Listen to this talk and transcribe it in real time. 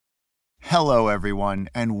Hello everyone,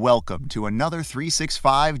 and welcome to another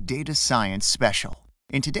 365 Data Science Special.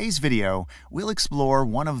 In today's video, we'll explore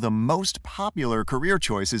one of the most popular career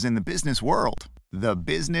choices in the business world, the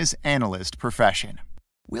business analyst profession.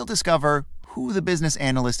 We'll discover who the business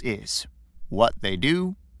analyst is, what they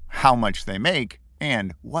do, how much they make,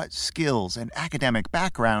 and what skills and academic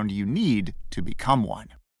background you need to become one.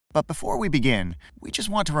 But before we begin, we just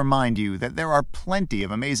want to remind you that there are plenty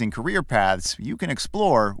of amazing career paths you can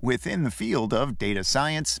explore within the field of data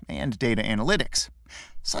science and data analytics,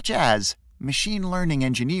 such as machine learning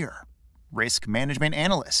engineer, risk management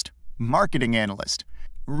analyst, marketing analyst,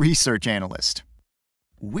 research analyst.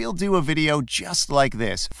 We'll do a video just like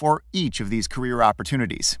this for each of these career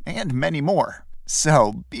opportunities and many more,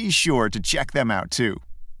 so be sure to check them out too.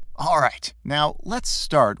 Alright, now let's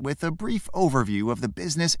start with a brief overview of the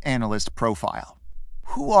business analyst profile.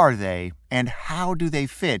 Who are they and how do they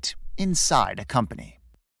fit inside a company?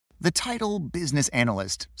 The title business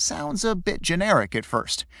analyst sounds a bit generic at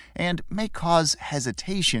first and may cause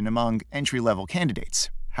hesitation among entry-level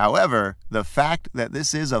candidates. However, the fact that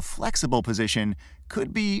this is a flexible position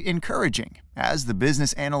could be encouraging, as the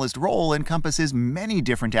business analyst role encompasses many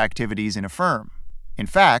different activities in a firm. In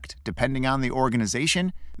fact, depending on the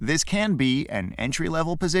organization, this can be an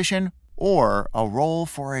entry-level position or a role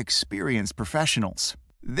for experienced professionals.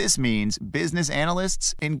 This means business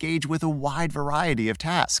analysts engage with a wide variety of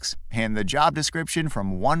tasks, and the job description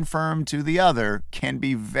from one firm to the other can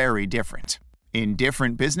be very different. In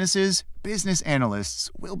different businesses, business analysts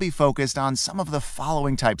will be focused on some of the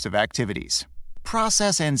following types of activities: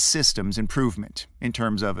 process and systems improvement in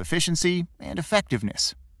terms of efficiency and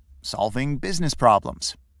effectiveness, solving business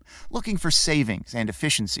problems, looking for savings and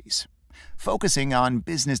efficiencies, focusing on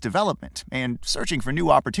business development and searching for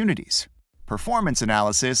new opportunities, performance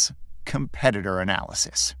analysis, competitor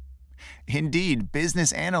analysis. Indeed,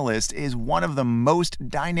 business analyst is one of the most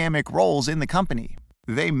dynamic roles in the company.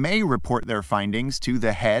 They may report their findings to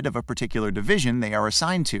the head of a particular division they are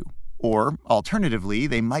assigned to, or alternatively,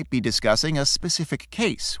 they might be discussing a specific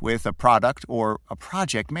case with a product or a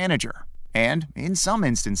project manager. And, in some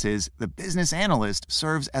instances, the business analyst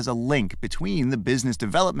serves as a link between the business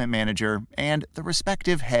development manager and the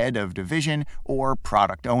respective head of division or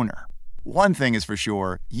product owner. One thing is for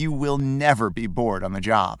sure, you will never be bored on the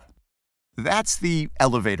job. That's the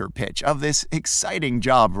elevator pitch of this exciting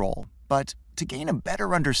job role. But to gain a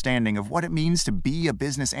better understanding of what it means to be a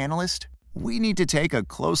business analyst, we need to take a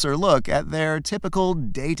closer look at their typical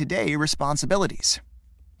day-to-day responsibilities.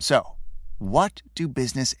 So, what do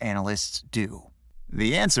business analysts do?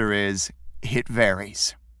 The answer is, it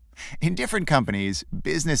varies. In different companies,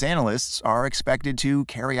 business analysts are expected to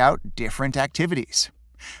carry out different activities.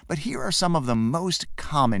 But here are some of the most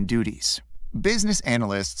common duties. Business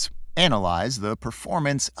analysts analyze the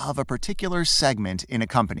performance of a particular segment in a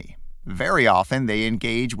company. Very often, they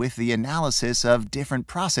engage with the analysis of different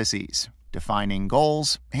processes, defining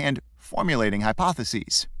goals, and formulating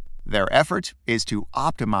hypotheses. Their effort is to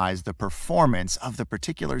optimize the performance of the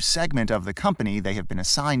particular segment of the company they have been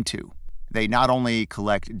assigned to. They not only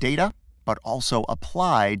collect data, but also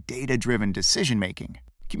apply data-driven decision-making,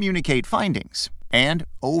 communicate findings, and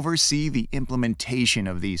oversee the implementation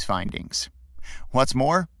of these findings. What's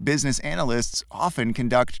more, business analysts often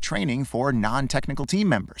conduct training for non-technical team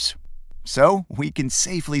members. So, we can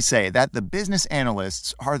safely say that the business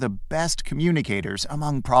analysts are the best communicators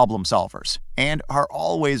among problem solvers and are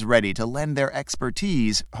always ready to lend their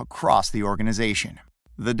expertise across the organization.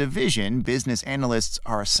 The division business analysts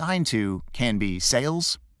are assigned to can be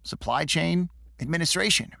sales, supply chain,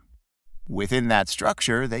 administration. Within that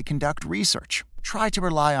structure, they conduct research, try to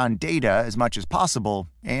rely on data as much as possible,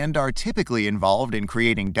 and are typically involved in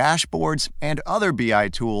creating dashboards and other BI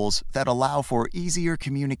tools that allow for easier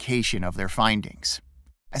communication of their findings.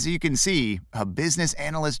 As you can see, a business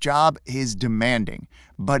analyst job is demanding,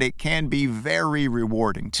 but it can be very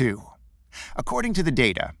rewarding too. According to the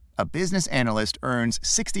data, a business analyst earns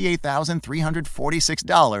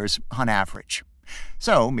 $68,346 on average.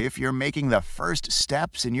 So, if you're making the first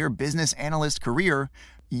steps in your business analyst career,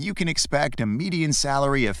 you can expect a median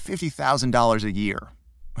salary of $50,000 a year.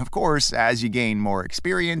 Of course, as you gain more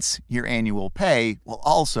experience, your annual pay will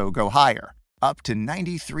also go higher, up to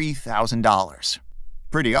 $93,000.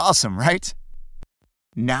 Pretty awesome, right?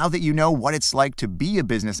 Now that you know what it's like to be a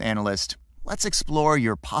business analyst, let's explore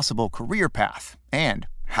your possible career path and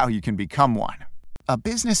how you can become one. A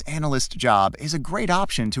business analyst job is a great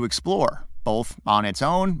option to explore, both on its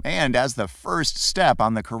own and as the first step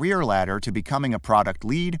on the career ladder to becoming a product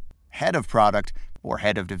lead, head of product, or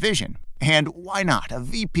head of division, and why not a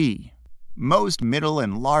VP? Most middle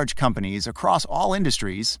and large companies across all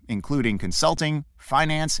industries, including consulting,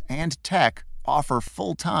 finance, and tech, offer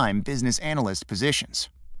full-time business analyst positions.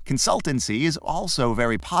 Consultancy is also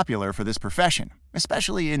very popular for this profession,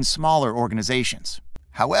 especially in smaller organizations.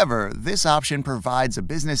 However, this option provides a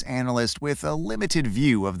business analyst with a limited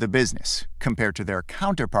view of the business compared to their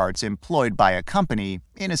counterparts employed by a company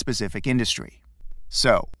in a specific industry.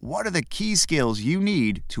 So, what are the key skills you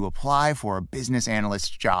need to apply for a business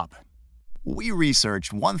analyst job? We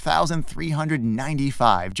researched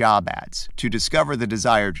 1,395 job ads to discover the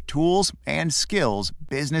desired tools and skills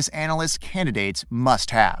business analyst candidates must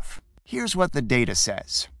have. Here's what the data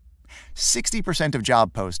says. 60% of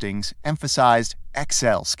job postings emphasized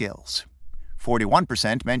Excel skills.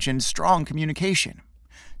 41% mentioned strong communication.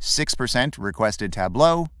 6% requested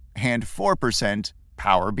Tableau, and 4%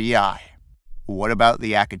 Power BI. What about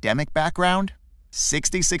the academic background?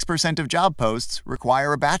 66% of job posts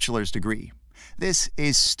require a bachelor's degree. This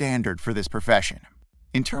is standard for this profession.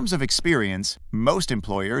 In terms of experience, most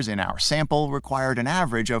employers in our sample required an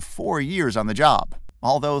average of 4 years on the job,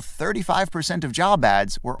 although 35% of job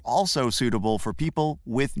ads were also suitable for people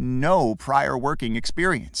with no prior working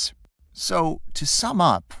experience. So, to sum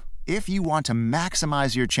up, if you want to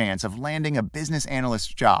maximize your chance of landing a business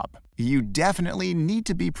analyst job, you definitely need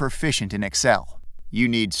to be proficient in Excel. You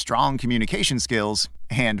need strong communication skills,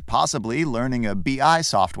 and possibly learning a BI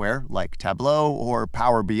software like Tableau or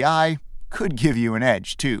Power BI could give you an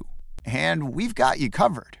edge too. And we've got you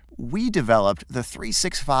covered. We developed the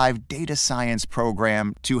 365 Data Science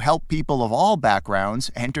program to help people of all backgrounds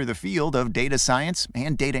enter the field of data science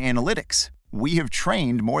and data analytics. We have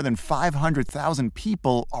trained more than 500,000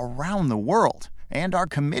 people around the world and are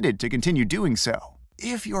committed to continue doing so.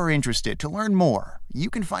 If you're interested to learn more, you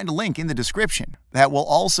can find a link in the description that will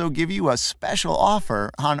also give you a special offer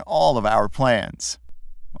on all of our plans.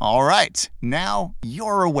 All right, now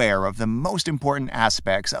you're aware of the most important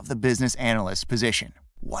aspects of the business analyst position,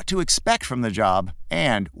 what to expect from the job,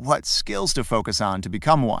 and what skills to focus on to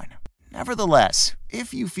become one. Nevertheless,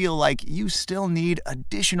 if you feel like you still need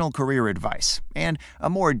additional career advice and a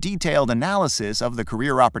more detailed analysis of the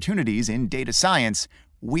career opportunities in data science,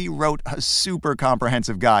 we wrote a super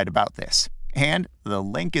comprehensive guide about this, and the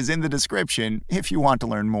link is in the description if you want to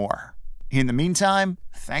learn more. In the meantime,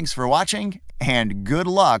 thanks for watching, and good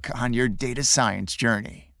luck on your data science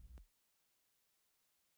journey.